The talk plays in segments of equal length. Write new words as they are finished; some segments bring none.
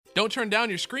Don't turn down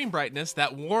your screen brightness.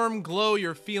 That warm glow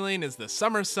you're feeling is the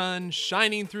summer sun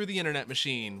shining through the internet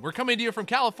machine. We're coming to you from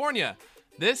California.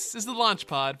 This is the launch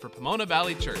pod for Pomona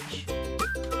Valley Church.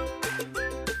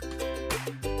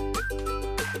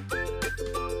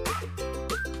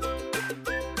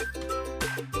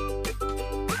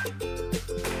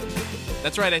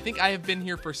 That's right, I think I have been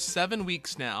here for 7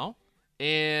 weeks now,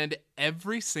 and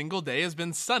every single day has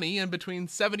been sunny and between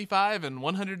 75 and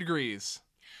 100 degrees.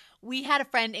 We had a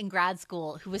friend in grad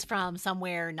school who was from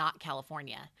somewhere not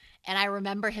California, and I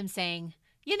remember him saying,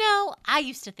 I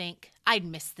used to think I'd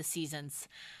miss the seasons,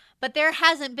 but there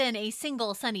hasn't been a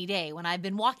single sunny day when I've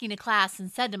been walking to class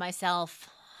and said to myself,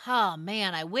 oh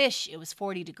man, I wish it was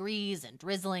 40 degrees and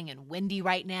drizzling and windy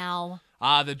right now.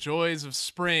 Ah, the joys of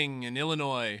spring in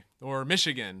Illinois, or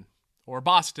Michigan, or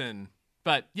Boston.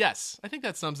 But yes, I think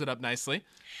that sums it up nicely.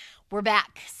 We're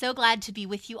back. So glad to be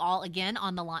with you all again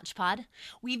on the Launch Pod.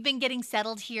 We've been getting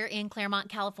settled here in Claremont,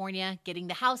 California, getting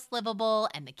the house livable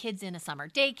and the kids in a summer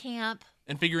day camp.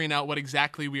 And figuring out what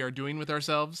exactly we are doing with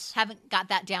ourselves. Haven't got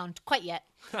that down quite yet.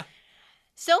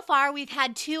 So far, we've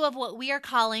had 2 of what we are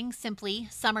calling simply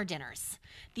summer dinners.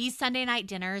 These Sunday night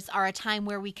dinners are a time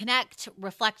where we connect,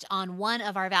 reflect on one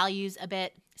of our values a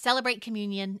bit, celebrate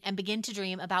communion, and begin to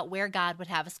dream about where God would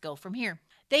have us go from here.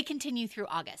 They continue through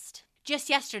August. Just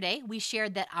yesterday, we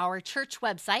shared that our church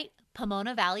website,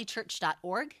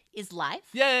 PomonaValleyChurch.org, is live.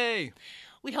 Yay!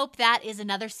 We hope that is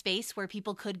another space where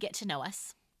people could get to know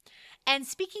us. And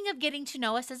speaking of getting to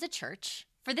know us as a church,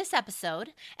 for this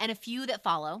episode and a few that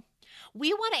follow,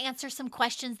 we want to answer some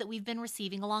questions that we've been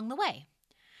receiving along the way.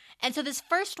 And so this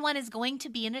first one is going to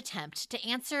be an attempt to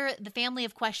answer the family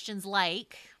of questions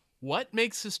like, what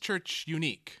makes this church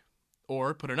unique?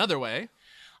 Or, put another way,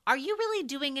 are you really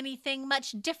doing anything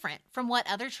much different from what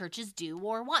other churches do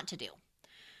or want to do?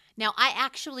 Now, I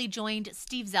actually joined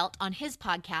Steve Zelt on his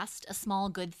podcast, A Small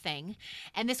Good Thing,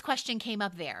 and this question came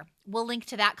up there. We'll link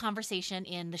to that conversation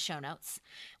in the show notes,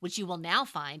 which you will now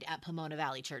find at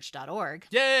PomonaValleyChurch.org.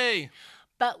 Yay!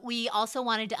 But we also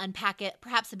wanted to unpack it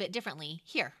perhaps a bit differently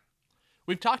here.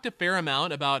 We've talked a fair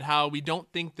amount about how we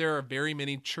don't think there are very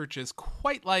many churches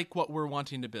quite like what we're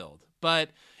wanting to build, but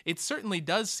it certainly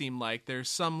does seem like there's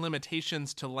some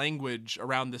limitations to language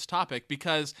around this topic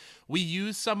because we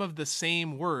use some of the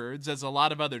same words as a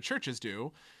lot of other churches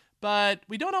do, but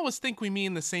we don't always think we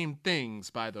mean the same things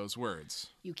by those words.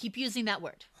 You keep using that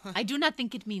word. I do not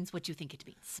think it means what you think it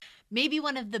means. Maybe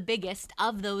one of the biggest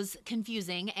of those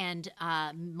confusing and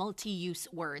multi-use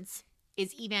words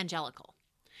is evangelical.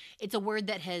 It's a word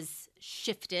that has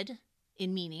shifted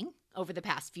in meaning over the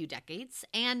past few decades,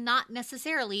 and not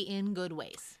necessarily in good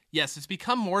ways. Yes, it's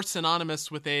become more synonymous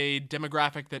with a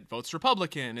demographic that votes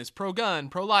Republican, is pro-gun,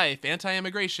 pro-life,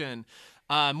 anti-immigration.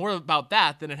 More about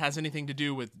that than it has anything to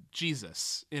do with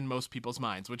Jesus in most people's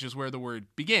minds, which is where the word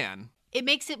began. It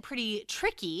makes it pretty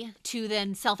tricky to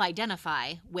then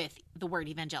self-identify with the word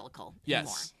evangelical anymore.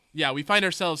 Yes. Yeah, we find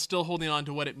ourselves still holding on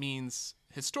to what it means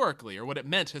historically, or what it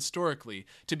meant historically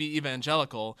to be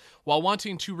evangelical, while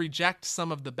wanting to reject some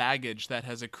of the baggage that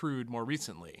has accrued more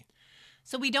recently.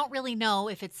 So we don't really know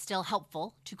if it's still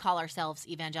helpful to call ourselves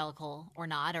evangelical or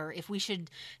not, or if we should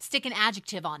stick an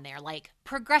adjective on there like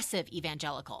progressive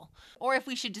evangelical, or if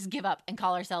we should just give up and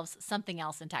call ourselves something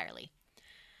else entirely.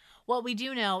 What we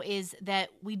do know is that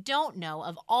we don't know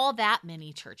of all that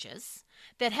many churches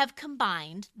that have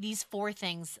combined these 4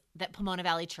 things that Pomona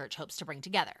Valley Church hopes to bring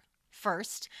together.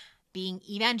 First, being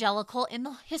evangelical in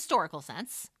the historical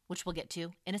sense, which we'll get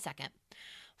to in a second,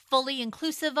 fully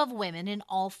inclusive of women in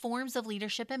all forms of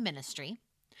leadership and ministry,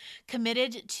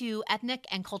 committed to ethnic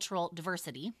and cultural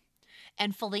diversity,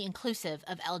 and fully inclusive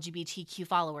of LGBTQ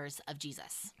followers of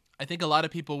Jesus. I think a lot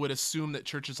of people would assume that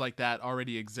churches like that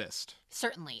already exist.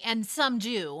 Certainly, and some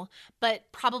do,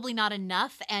 but probably not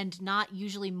enough and not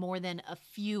usually more than a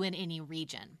few in any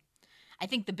region. I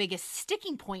think the biggest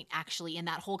sticking point actually in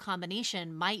that whole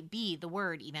combination might be the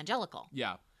word evangelical.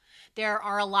 Yeah. There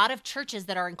are a lot of churches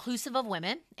that are inclusive of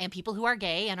women and people who are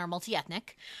gay and are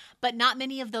multi-ethnic, but not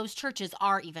many of those churches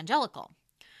are evangelical.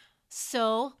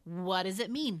 So what does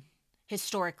it mean,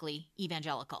 historically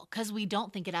evangelical? Because we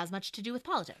don't think it has much to do with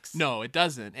politics. No, it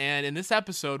doesn't. And in this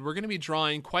episode, we're going to be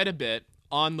drawing quite a bit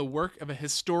on the work of a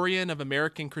historian of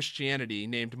American Christianity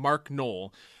named Mark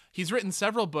Noll. He's written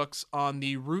several books on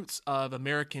the roots of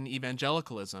American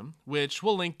evangelicalism, which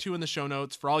we'll link to in the show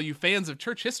notes for all you fans of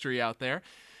church history out there.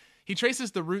 He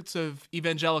traces the roots of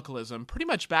evangelicalism pretty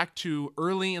much back to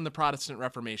early in the Protestant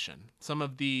Reformation. Some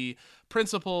of the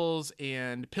principles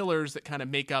and pillars that kind of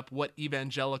make up what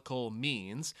evangelical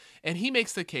means. And he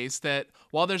makes the case that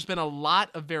while there's been a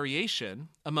lot of variation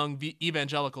among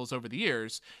evangelicals over the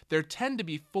years, there tend to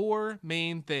be four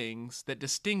main things that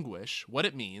distinguish what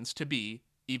it means to be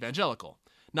evangelical.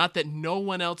 Not that no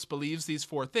one else believes these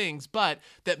four things, but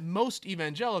that most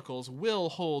evangelicals will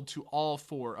hold to all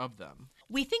four of them.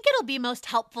 We think it'll be most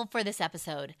helpful for this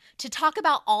episode to talk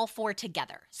about all four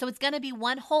together. So it's going to be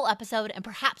one whole episode and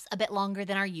perhaps a bit longer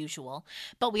than our usual,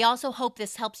 but we also hope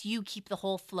this helps you keep the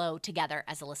whole flow together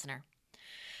as a listener.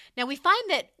 Now, we find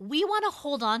that we want to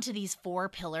hold on to these four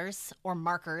pillars, or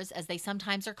markers as they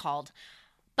sometimes are called,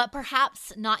 but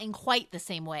perhaps not in quite the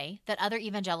same way that other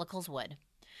evangelicals would.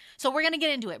 So we're going to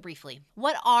get into it briefly.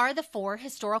 What are the four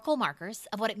historical markers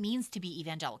of what it means to be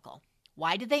evangelical?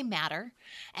 Why do they matter?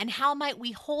 And how might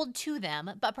we hold to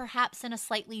them, but perhaps in a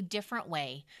slightly different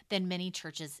way than many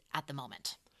churches at the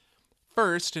moment?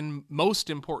 First, and most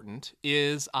important,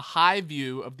 is a high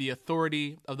view of the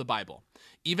authority of the Bible.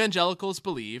 Evangelicals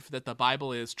believe that the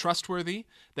Bible is trustworthy,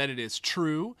 that it is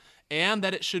true, and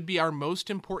that it should be our most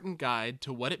important guide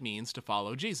to what it means to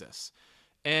follow Jesus.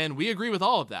 And we agree with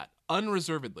all of that,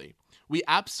 unreservedly. We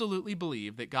absolutely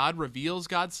believe that God reveals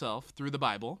God's self through the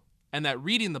Bible, and that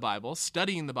reading the Bible,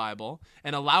 studying the Bible,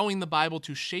 and allowing the Bible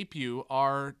to shape you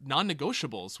are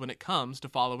non-negotiables when it comes to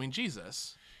following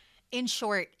Jesus. In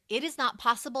short, it is not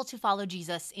possible to follow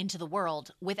Jesus into the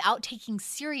world without taking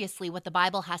seriously what the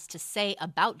Bible has to say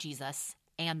about Jesus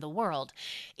and the world.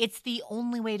 It's the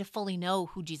only way to fully know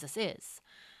who Jesus is.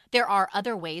 There are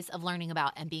other ways of learning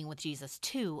about and being with Jesus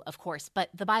too, of course, but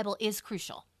the Bible is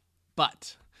crucial.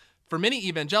 But for many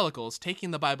evangelicals,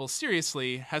 taking the Bible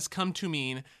seriously has come to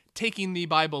mean taking the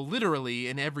Bible literally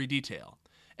in every detail.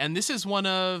 And this is one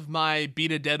of my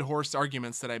beat a dead horse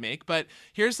arguments that I make, but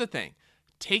here's the thing.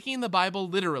 Taking the Bible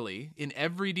literally in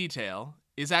every detail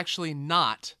is actually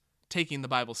not taking the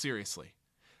Bible seriously.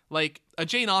 Like, a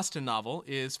Jane Austen novel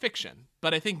is fiction,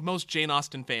 but I think most Jane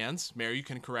Austen fans, Mary, you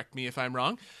can correct me if I'm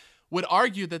wrong, would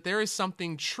argue that there is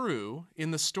something true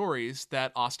in the stories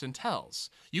that Austen tells.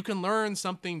 You can learn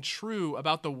something true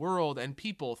about the world and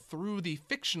people through the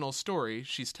fictional story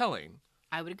she's telling.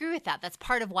 I would agree with that. That's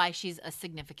part of why she's a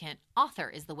significant author,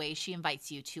 is the way she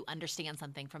invites you to understand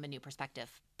something from a new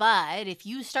perspective. But if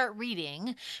you start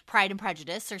reading Pride and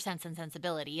Prejudice or Sense and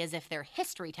Sensibility as if they're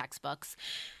history textbooks,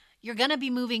 you're going to be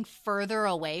moving further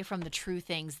away from the true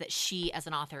things that she as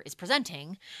an author is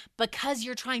presenting because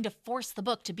you're trying to force the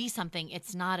book to be something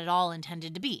it's not at all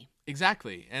intended to be.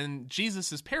 Exactly. And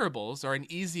Jesus' parables are an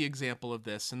easy example of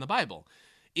this in the Bible.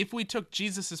 If we took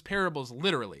Jesus' parables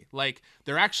literally, like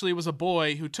there actually was a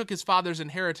boy who took his father's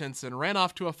inheritance and ran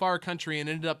off to a far country and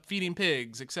ended up feeding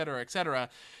pigs, etc.,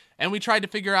 and we tried to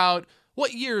figure out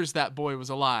what years that boy was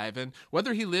alive and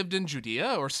whether he lived in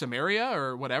Judea or Samaria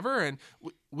or whatever, and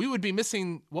we would be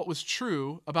missing what was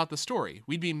true about the story.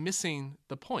 We'd be missing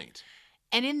the point.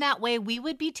 And in that way, we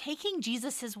would be taking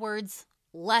Jesus' words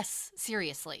less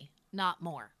seriously, not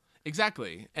more.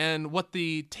 Exactly. And what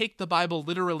the Take the Bible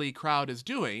Literally crowd is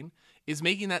doing is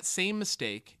making that same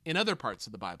mistake in other parts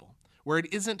of the Bible, where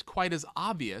it isn't quite as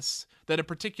obvious that a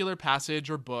particular passage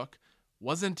or book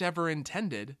wasn't ever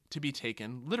intended to be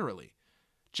taken literally.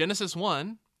 Genesis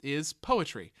 1 is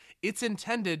poetry. It's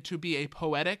intended to be a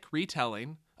poetic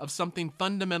retelling of something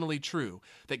fundamentally true,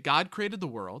 that God created the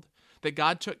world, that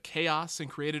God took chaos and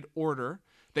created order,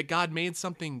 that God made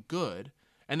something good,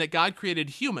 and that God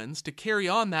created humans to carry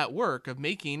on that work of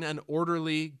making an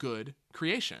orderly, good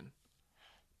creation.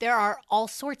 There are all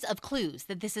sorts of clues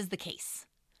that this is the case.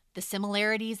 The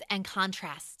similarities and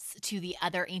contrasts to the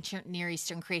other ancient Near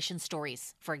Eastern creation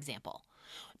stories, for example.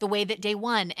 The way that day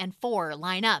 1 and 4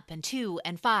 line up and 2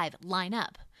 and 5 line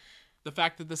up. The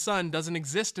fact that the sun doesn't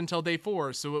exist until day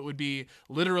 4, so it would be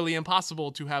literally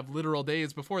impossible to have literal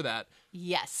days before that.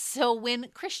 Yes, so when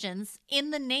Christians,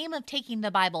 in the name of taking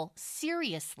the Bible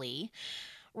seriously,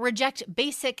 reject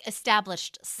basic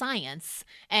established science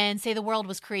and say the world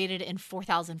was created in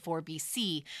 4004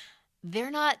 BC,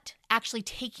 they're not actually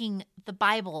taking the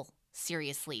Bible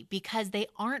seriously because they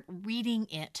aren't reading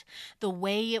it the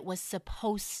way it was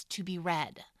supposed to be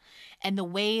read and the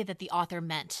way that the author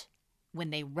meant when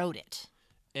they wrote it.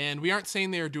 And we aren't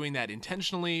saying they are doing that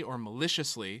intentionally or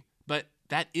maliciously, but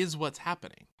that is what's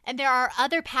happening. And there are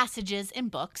other passages in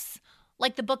books,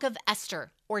 like the book of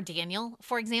Esther or Daniel,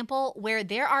 for example, where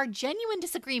there are genuine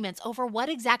disagreements over what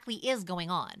exactly is going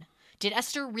on. Did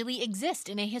Esther really exist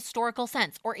in a historical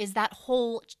sense, or is that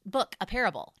whole book a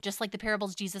parable, just like the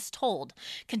parables Jesus told,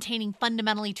 containing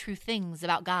fundamentally true things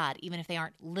about God, even if they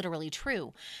aren't literally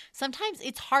true? Sometimes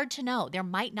it's hard to know. There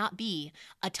might not be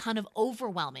a ton of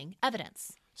overwhelming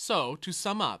evidence. So, to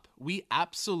sum up, we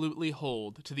absolutely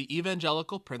hold to the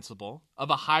evangelical principle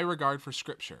of a high regard for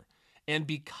Scripture. And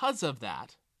because of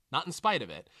that, not in spite of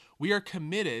it, we are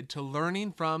committed to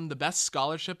learning from the best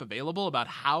scholarship available about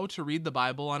how to read the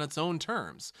Bible on its own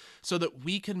terms, so that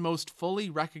we can most fully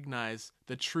recognize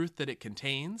the truth that it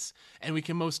contains, and we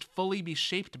can most fully be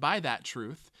shaped by that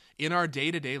truth in our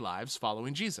day-to-day lives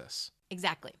following Jesus.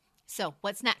 Exactly. So,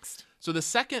 what's next? So the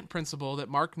second principle that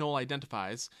Mark Noll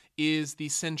identifies is the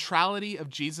centrality of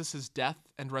Jesus' death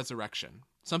and resurrection.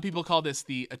 Some people call this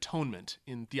the atonement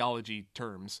in theology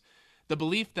terms. The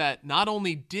belief that not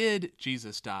only did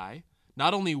Jesus die,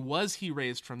 not only was he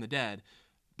raised from the dead,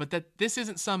 but that this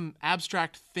isn't some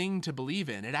abstract thing to believe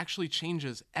in. It actually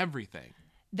changes everything.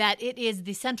 That it is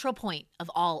the central point of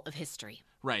all of history.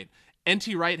 Right.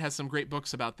 N.T. Wright has some great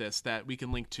books about this that we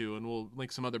can link to, and we'll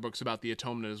link some other books about the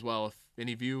atonement as well if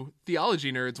any of you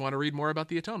theology nerds want to read more about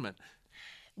the atonement.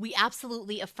 We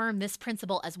absolutely affirm this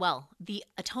principle as well. The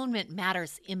atonement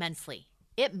matters immensely.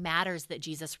 It matters that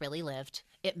Jesus really lived.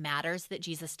 It matters that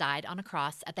Jesus died on a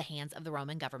cross at the hands of the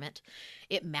Roman government.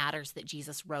 It matters that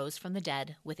Jesus rose from the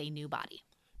dead with a new body.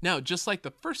 Now, just like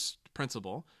the first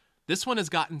principle, this one has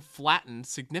gotten flattened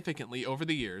significantly over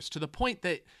the years to the point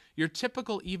that your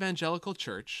typical evangelical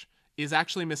church is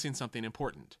actually missing something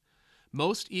important.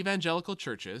 Most evangelical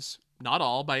churches, not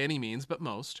all by any means, but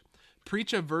most,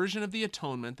 preach a version of the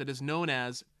atonement that is known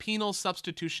as penal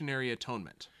substitutionary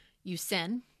atonement. You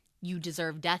sin. You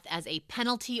deserve death as a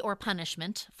penalty or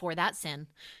punishment for that sin.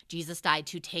 Jesus died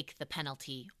to take the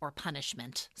penalty or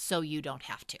punishment so you don't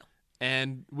have to.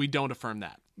 And we don't affirm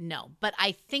that. No, but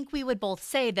I think we would both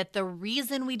say that the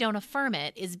reason we don't affirm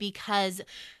it is because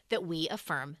that we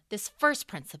affirm this first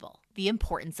principle, the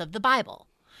importance of the Bible.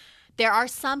 There are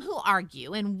some who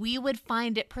argue, and we would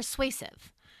find it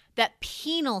persuasive, that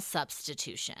penal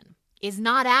substitution is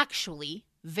not actually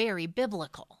very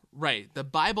biblical. Right. The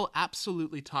Bible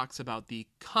absolutely talks about the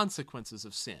consequences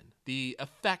of sin, the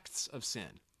effects of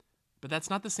sin. But that's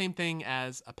not the same thing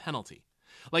as a penalty.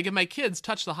 Like if my kids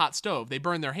touch the hot stove, they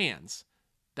burn their hands.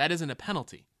 That isn't a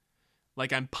penalty.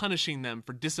 Like I'm punishing them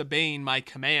for disobeying my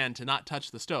command to not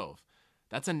touch the stove.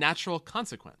 That's a natural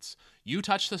consequence. You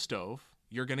touch the stove,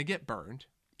 you're going to get burned,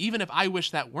 even if I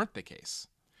wish that weren't the case.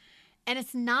 And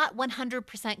it's not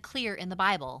 100% clear in the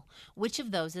Bible which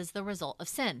of those is the result of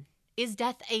sin. Is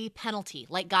death a penalty,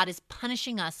 like God is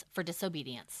punishing us for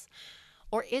disobedience?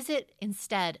 Or is it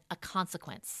instead a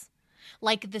consequence,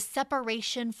 like the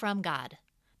separation from God,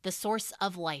 the source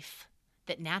of life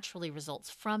that naturally results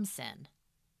from sin,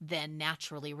 then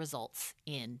naturally results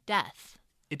in death?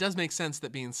 It does make sense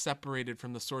that being separated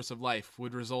from the source of life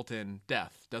would result in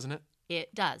death, doesn't it?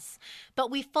 It does.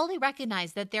 But we fully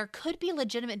recognize that there could be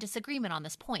legitimate disagreement on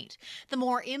this point. The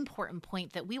more important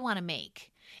point that we want to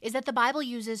make is that the Bible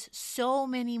uses so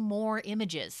many more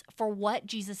images for what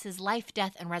Jesus' life,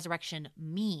 death, and resurrection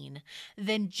mean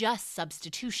than just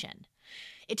substitution.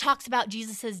 It talks about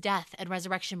Jesus' death and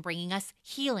resurrection bringing us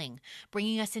healing,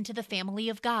 bringing us into the family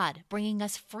of God, bringing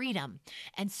us freedom,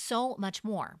 and so much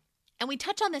more. And we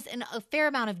touch on this in a fair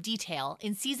amount of detail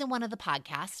in season 1 of the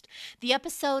podcast, the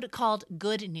episode called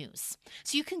Good News.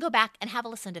 So you can go back and have a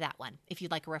listen to that one if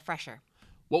you'd like a refresher.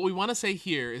 What we want to say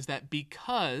here is that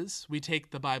because we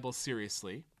take the Bible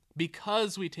seriously,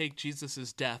 because we take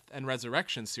Jesus' death and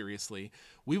resurrection seriously,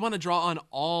 we want to draw on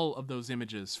all of those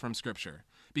images from Scripture,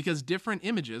 because different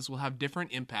images will have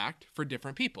different impact for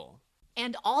different people.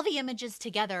 And all the images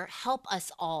together help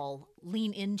us all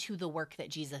lean into the work that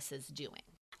Jesus is doing.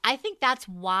 I think that's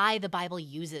why the Bible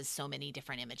uses so many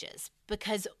different images,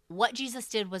 because what Jesus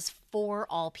did was for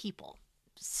all people.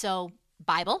 So,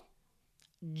 Bible,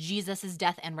 Jesus'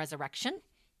 death and resurrection.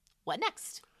 What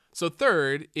next? So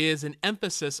third is an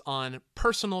emphasis on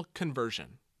personal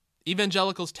conversion.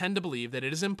 Evangelicals tend to believe that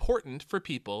it is important for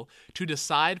people to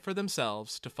decide for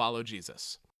themselves to follow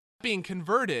Jesus. Being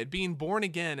converted, being born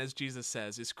again, as Jesus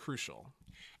says, is crucial.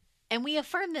 And we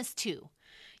affirm this too.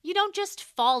 You don't just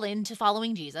fall into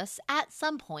following Jesus. At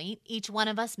some point, each one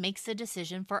of us makes a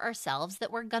decision for ourselves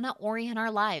that we're going to orient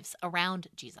our lives around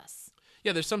Jesus.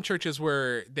 Yeah, there's some churches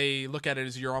where they look at it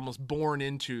as you're almost born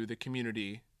into the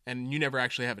community and you never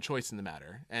actually have a choice in the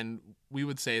matter. And we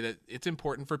would say that it's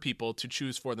important for people to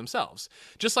choose for themselves.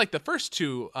 Just like the first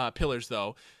two pillars,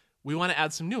 though, we want to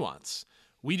add some nuance.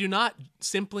 We do not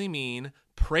simply mean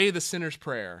pray the sinner's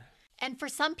prayer. And for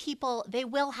some people, they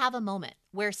will have a moment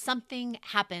where something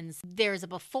happens. There's a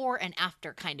before and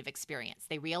after kind of experience.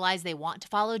 They realize they want to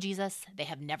follow Jesus. They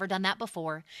have never done that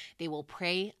before. They will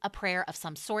pray a prayer of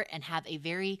some sort and have a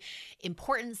very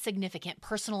important, significant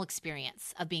personal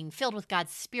experience of being filled with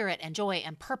God's Spirit and joy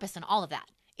and purpose and all of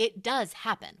that. It does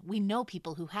happen. We know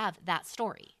people who have that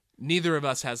story. Neither of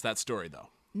us has that story, though.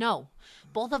 No,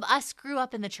 both of us grew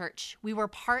up in the church. We were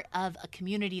part of a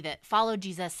community that followed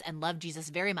Jesus and loved Jesus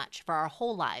very much for our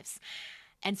whole lives.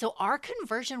 And so our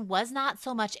conversion was not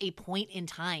so much a point in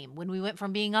time when we went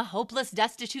from being a hopeless,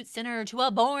 destitute sinner to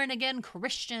a born-again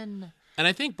Christian. And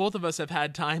I think both of us have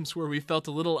had times where we felt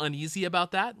a little uneasy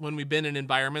about that, when we've been in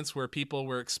environments where people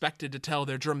were expected to tell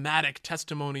their dramatic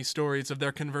testimony stories of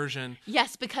their conversion.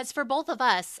 Yes, because for both of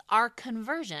us, our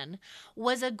conversion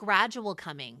was a gradual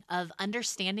coming of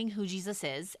understanding who Jesus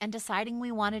is and deciding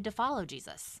we wanted to follow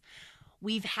Jesus.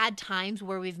 We've had times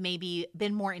where we've maybe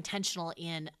been more intentional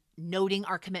in noting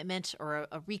our commitment or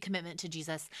a recommitment to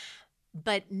Jesus,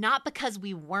 but not because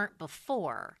we weren't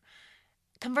before.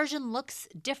 Conversion looks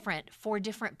different for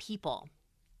different people.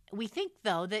 We think,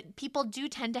 though, that people do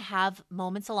tend to have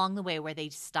moments along the way where they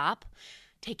stop,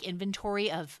 take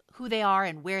inventory of who they are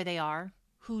and where they are,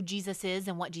 who Jesus is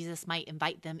and what Jesus might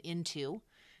invite them into,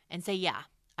 and say, yeah,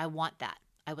 I want that.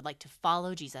 I would like to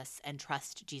follow Jesus and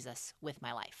trust Jesus with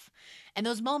my life. And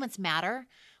those moments matter,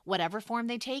 whatever form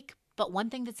they take, but one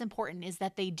thing that's important is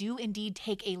that they do indeed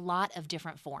take a lot of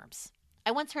different forms.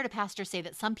 I once heard a pastor say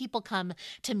that some people come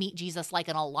to meet Jesus like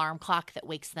an alarm clock that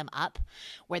wakes them up,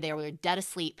 where they were dead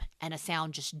asleep and a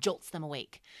sound just jolts them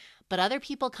awake. But other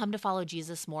people come to follow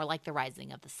Jesus more like the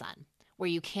rising of the sun, where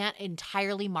you can't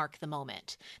entirely mark the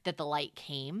moment that the light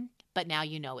came, but now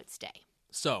you know it's day.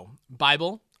 So,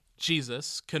 Bible,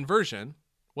 Jesus, conversion.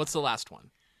 What's the last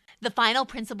one? The final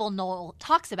principle Noel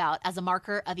talks about as a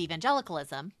marker of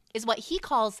evangelicalism is what he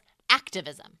calls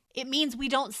activism. It means we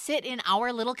don't sit in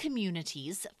our little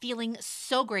communities feeling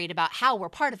so great about how we're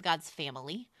part of God's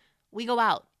family. We go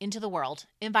out into the world,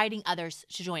 inviting others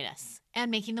to join us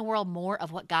and making the world more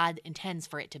of what God intends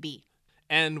for it to be.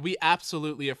 And we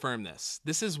absolutely affirm this.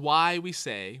 This is why we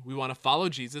say we want to follow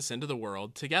Jesus into the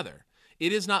world together.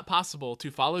 It is not possible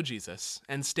to follow Jesus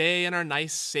and stay in our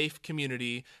nice, safe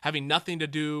community, having nothing to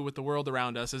do with the world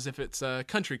around us as if it's a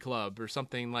country club or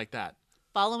something like that.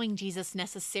 Following Jesus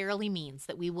necessarily means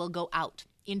that we will go out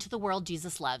into the world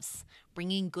Jesus loves,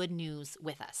 bringing good news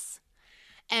with us.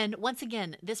 And once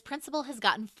again, this principle has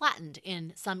gotten flattened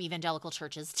in some evangelical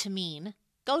churches to mean,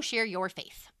 go share your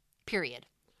faith, period.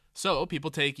 So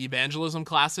people take evangelism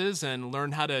classes and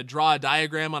learn how to draw a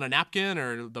diagram on a napkin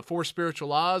or the 4 spiritual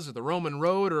laws or the Roman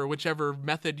road or whichever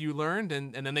method you learned,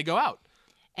 and then they go out.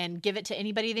 And give it to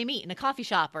anybody they meet in a coffee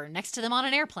shop or next to them on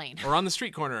an airplane. Or on the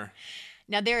street corner.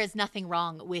 Now, there is nothing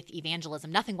wrong with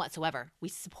evangelism, nothing whatsoever. We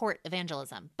support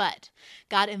evangelism, but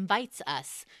God invites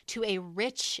us to a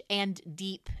rich and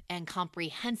deep and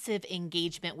comprehensive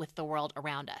engagement with the world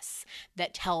around us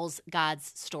that tells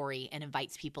God's story and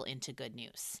invites people into good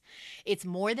news. It's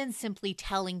more than simply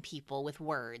telling people with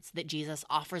words that Jesus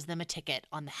offers them a ticket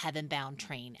on the heaven-bound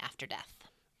train after death.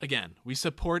 Again, we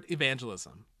support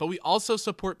evangelism, but we also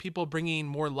support people bringing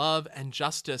more love and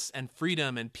justice and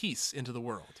freedom and peace into the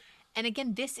world. And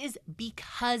again, this is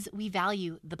because we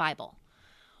value the Bible,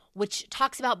 which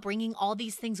talks about bringing all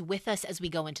these things with us as we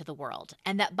go into the world,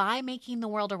 and that by making the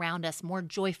world around us more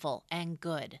joyful and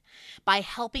good, by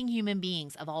helping human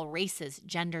beings of all races,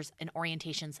 genders, and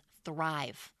orientations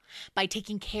thrive, by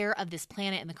taking care of this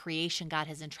planet and the creation God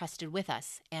has entrusted with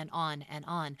us, and on,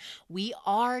 we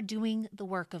are doing the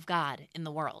work of God in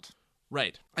the world.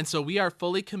 Right. And so we are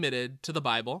fully committed to the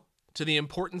Bible, to the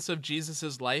importance of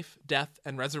Jesus' life, death,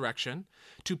 and resurrection,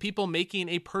 to people making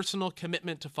a personal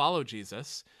commitment to follow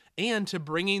Jesus, and to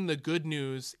bringing the good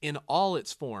news in all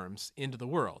its forms into the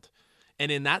world. And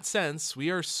in that sense, we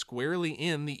are squarely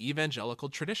in the evangelical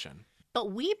tradition.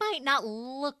 But we might not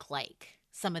look like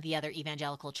some of the other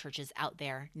evangelical churches out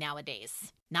there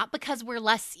nowadays. Not because we're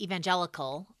less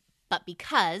evangelical, but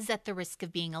because, at the risk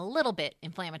of being a little bit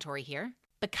inflammatory here,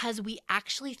 because we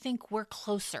actually think we're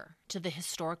closer to the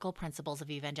historical principles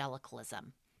of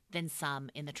evangelicalism than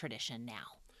some in the tradition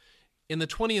now. In the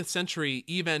 20th century,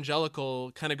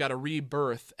 evangelical kind of got a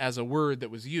rebirth as a word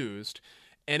that was used,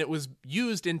 and it was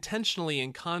used intentionally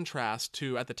in contrast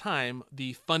to, at the time,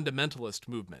 the fundamentalist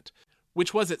movement,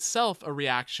 which was itself a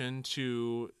reaction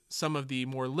to some of the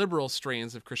more liberal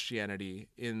strains of Christianity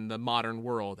in the modern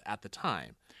world at the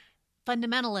time.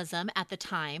 Fundamentalism at the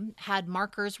time had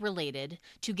markers related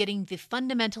to getting the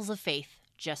fundamentals of faith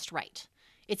just right.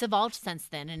 It's evolved since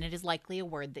then, and it is likely a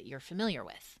word that you're familiar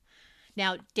with.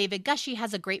 Now, David Gushee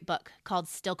has a great book called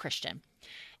Still Christian.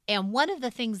 And one of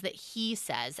the things that he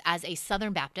says as a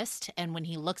Southern Baptist, and when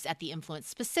he looks at the influence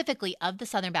specifically of the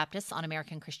Southern Baptists on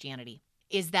American Christianity,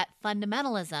 is that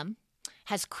fundamentalism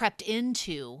has crept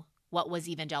into what was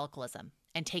evangelicalism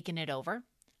and taken it over,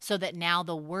 so that now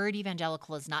the word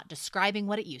evangelical is not describing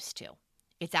what it used to.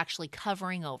 It's actually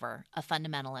covering over a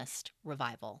fundamentalist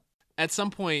revival. At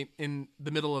some point in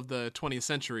the middle of the 20th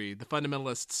century, the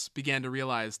fundamentalists began to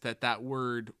realize that that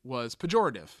word was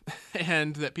pejorative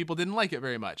and that people didn't like it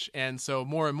very much. And so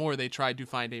more and more they tried to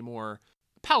find a more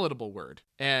palatable word.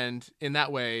 And in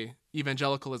that way,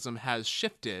 evangelicalism has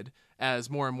shifted as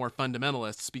more and more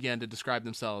fundamentalists began to describe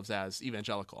themselves as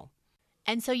evangelical.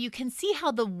 And so you can see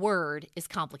how the word is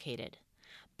complicated,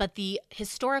 but the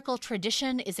historical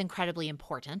tradition is incredibly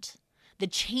important. The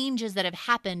changes that have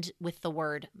happened with the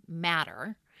word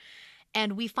matter.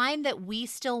 And we find that we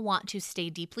still want to stay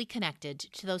deeply connected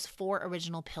to those 4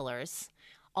 original pillars,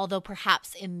 although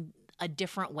perhaps in a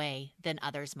different way than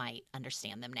others might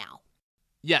understand them now.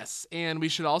 Yes, and we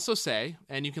should also say,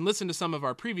 and you can listen to some of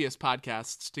our previous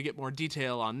podcasts to get more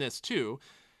detail on this too,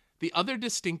 the other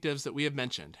distinctives that we have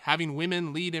mentioned, having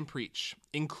women lead and preach,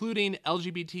 including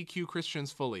LGBTQ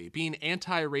Christians fully, being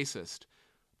anti-racist,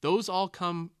 those all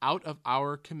come out of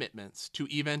our commitments to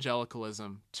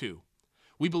evangelicalism too.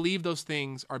 We believe those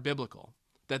things are biblical,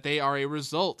 that they are a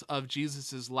result of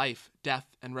Jesus' life, death,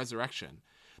 and resurrection,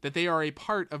 that they are a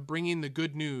part of bringing the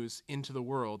good news into the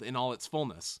world in all its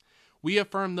fullness. We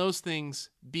affirm those things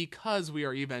because we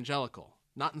are evangelical,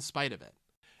 not in spite of it.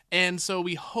 And so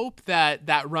we hope that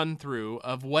that run-through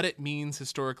of what it means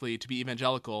historically to be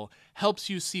evangelical helps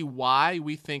you see why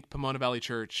we think Pomona Valley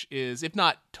Church is, if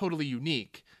not totally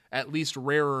unique, at least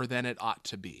rarer than it ought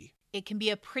to be. It can be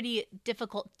a pretty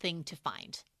difficult thing to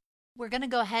find. We're going to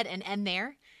go ahead and end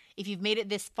there. If you've made it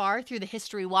this far through the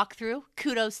history walkthrough,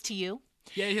 kudos to you.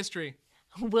 Yay, history.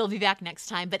 We'll be back next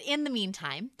time. But in the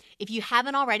meantime, if you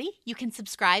haven't already, you can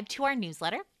subscribe to our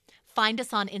newsletter. Find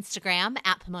us on Instagram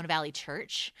at Pomona Valley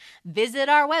Church. Visit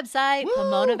our website,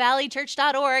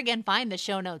 PomonaValleyChurch.org, and find the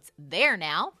show notes there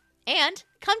now. And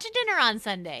come to dinner on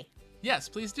Sunday. Yes,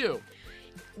 please do.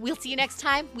 We'll see you next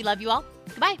time. We love you all.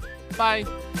 Goodbye.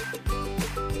 Bye.